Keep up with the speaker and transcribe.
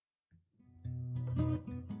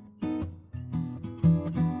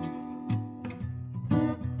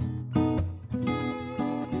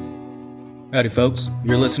Howdy folks,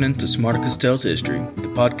 you're listening to Smarticus Tells History, the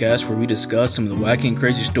podcast where we discuss some of the wacky and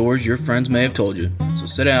crazy stories your friends may have told you. So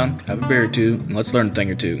sit down, have a beer or two, and let's learn a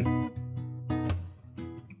thing or two.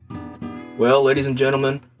 Well, ladies and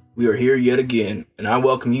gentlemen, we are here yet again, and I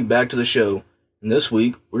welcome you back to the show. And this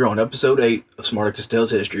week, we're on episode 8 of Smarticus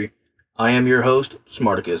Tells History. I am your host,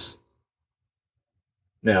 Smarticus.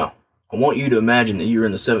 Now, I want you to imagine that you're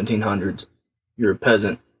in the 1700s, you're a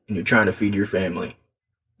peasant, and you're trying to feed your family.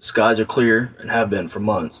 The skies are clear and have been for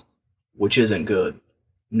months, which isn't good.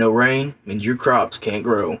 No rain means your crops can't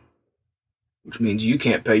grow, which means you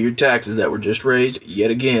can't pay your taxes that were just raised yet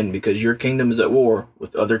again because your kingdom is at war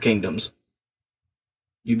with other kingdoms.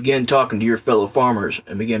 You begin talking to your fellow farmers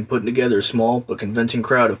and begin putting together a small but convincing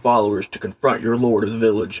crowd of followers to confront your lord of the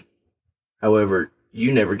village. However,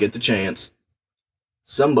 you never get the chance.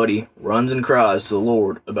 Somebody runs and cries to the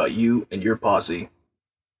lord about you and your posse.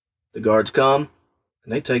 The guards come,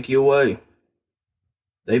 and they take you away.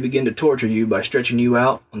 They begin to torture you by stretching you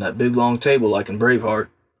out on that big long table like in Braveheart.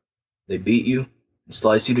 They beat you and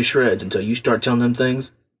slice you to shreds until you start telling them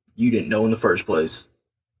things you didn't know in the first place.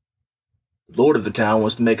 The lord of the town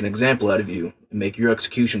wants to make an example out of you and make your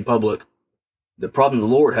execution public. The problem the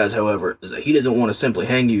lord has, however, is that he doesn't want to simply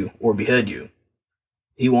hang you or behead you.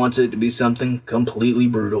 He wants it to be something completely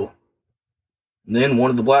brutal. And then one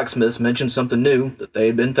of the blacksmiths mentioned something new that they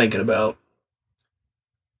had been thinking about.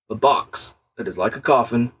 A box that is like a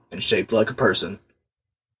coffin and shaped like a person.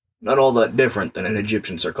 Not all that different than an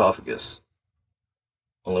Egyptian sarcophagus.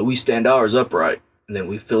 Only we stand ours upright, and then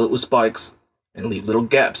we fill it with spikes and leave little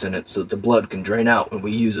gaps in it so that the blood can drain out when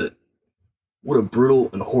we use it. What a brutal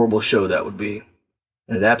and horrible show that would be.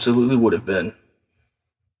 And it absolutely would have been.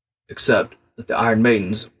 Except that the Iron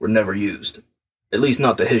Maidens were never used. At least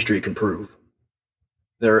not that history can prove.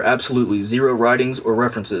 There are absolutely zero writings or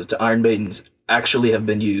references to Iron Maidens actually have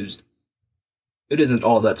been used. It isn't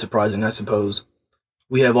all that surprising, I suppose.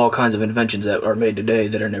 We have all kinds of inventions that are made today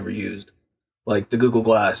that are never used, like the Google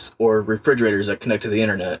Glass or refrigerators that connect to the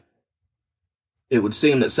internet. It would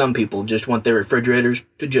seem that some people just want their refrigerators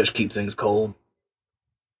to just keep things cold.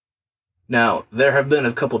 Now, there have been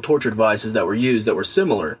a couple torture devices that were used that were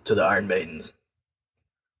similar to the Iron Maidens.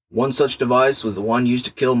 One such device was the one used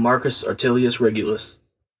to kill Marcus Artilius Regulus.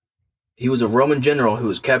 He was a Roman general who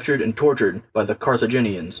was captured and tortured by the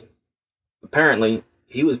Carthaginians. Apparently,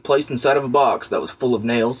 he was placed inside of a box that was full of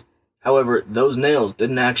nails. However, those nails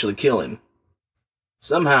didn't actually kill him.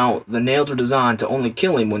 Somehow, the nails were designed to only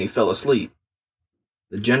kill him when he fell asleep.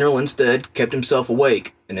 The general instead kept himself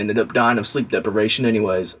awake and ended up dying of sleep deprivation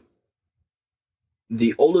anyways.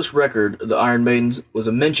 The oldest record of the Iron Maidens was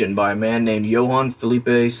a mention by a man named Johann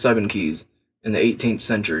Philippe Siebenkees in the 18th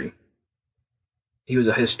century. He was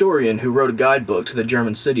a historian who wrote a guidebook to the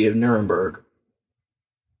German city of Nuremberg.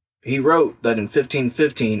 He wrote that in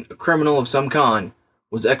 1515 a criminal of some kind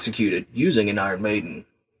was executed using an Iron Maiden.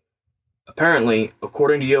 Apparently,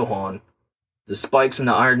 according to Johann, the spikes in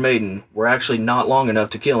the Iron Maiden were actually not long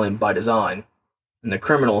enough to kill him by design, and the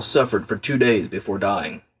criminal suffered for 2 days before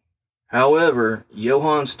dying. However,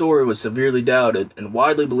 Johann's story was severely doubted and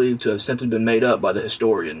widely believed to have simply been made up by the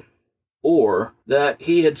historian. Or that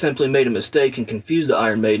he had simply made a mistake and confused the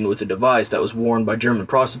Iron Maiden with a device that was worn by German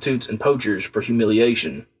prostitutes and poachers for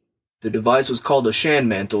humiliation. The device was called a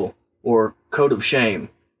Schandmantel, or coat of shame,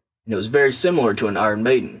 and it was very similar to an Iron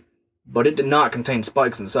Maiden, but it did not contain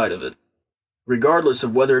spikes inside of it. Regardless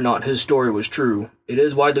of whether or not his story was true, it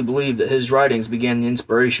is widely believed that his writings began the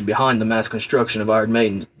inspiration behind the mass construction of Iron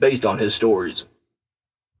Maidens based on his stories.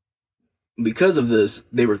 Because of this,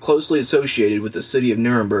 they were closely associated with the city of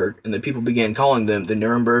Nuremberg, and the people began calling them the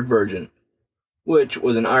Nuremberg Virgin, which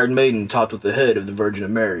was an Iron Maiden topped with the head of the Virgin of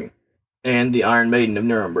Mary, and the Iron Maiden of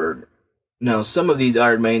Nuremberg. Now, some of these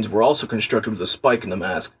Iron Maidens were also constructed with a spike in the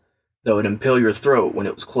mask that would impale your throat when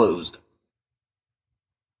it was closed.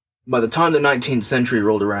 By the time the 19th century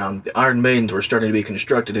rolled around, the Iron Maidens were starting to be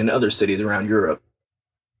constructed in other cities around Europe.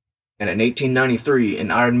 And in 1893, an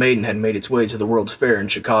Iron Maiden had made its way to the World's Fair in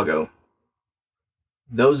Chicago.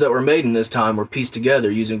 Those that were made in this time were pieced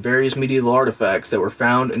together using various medieval artifacts that were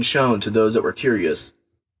found and shown to those that were curious,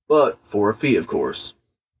 but for a fee, of course.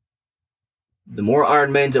 The more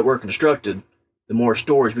Iron Maidens that were constructed, the more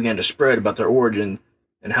stories began to spread about their origin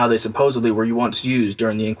and how they supposedly were once used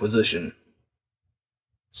during the Inquisition.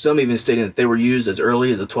 Some even stating that they were used as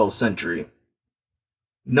early as the 12th century.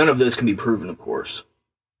 None of this can be proven, of course.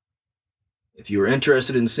 If you are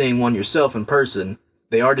interested in seeing one yourself in person,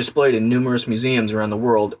 they are displayed in numerous museums around the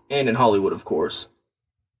world and in Hollywood, of course.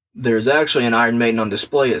 There is actually an Iron Maiden on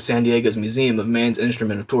display at San Diego's Museum of Man's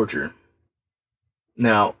Instrument of Torture.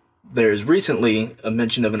 Now, There's recently a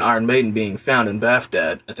mention of an Iron Maiden being found in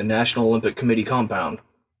Baghdad at the National Olympic Committee compound.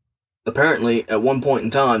 Apparently, at one point in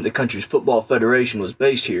time, the country's football federation was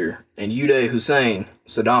based here, and Uday Hussein,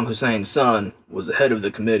 Saddam Hussein's son, was the head of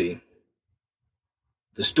the committee.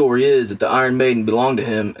 The story is that the Iron Maiden belonged to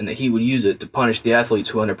him and that he would use it to punish the athletes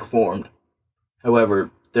who underperformed.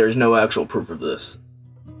 However, there is no actual proof of this.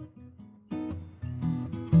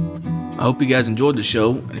 I hope you guys enjoyed the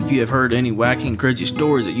show, and if you have heard any wacky and crazy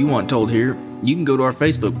stories that you want told here, you can go to our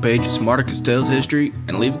Facebook page at Smarticus Tales History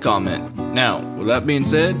and leave a comment. Now, with that being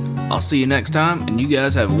said, I'll see you next time, and you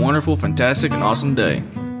guys have a wonderful, fantastic, and awesome day.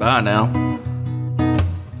 Bye now.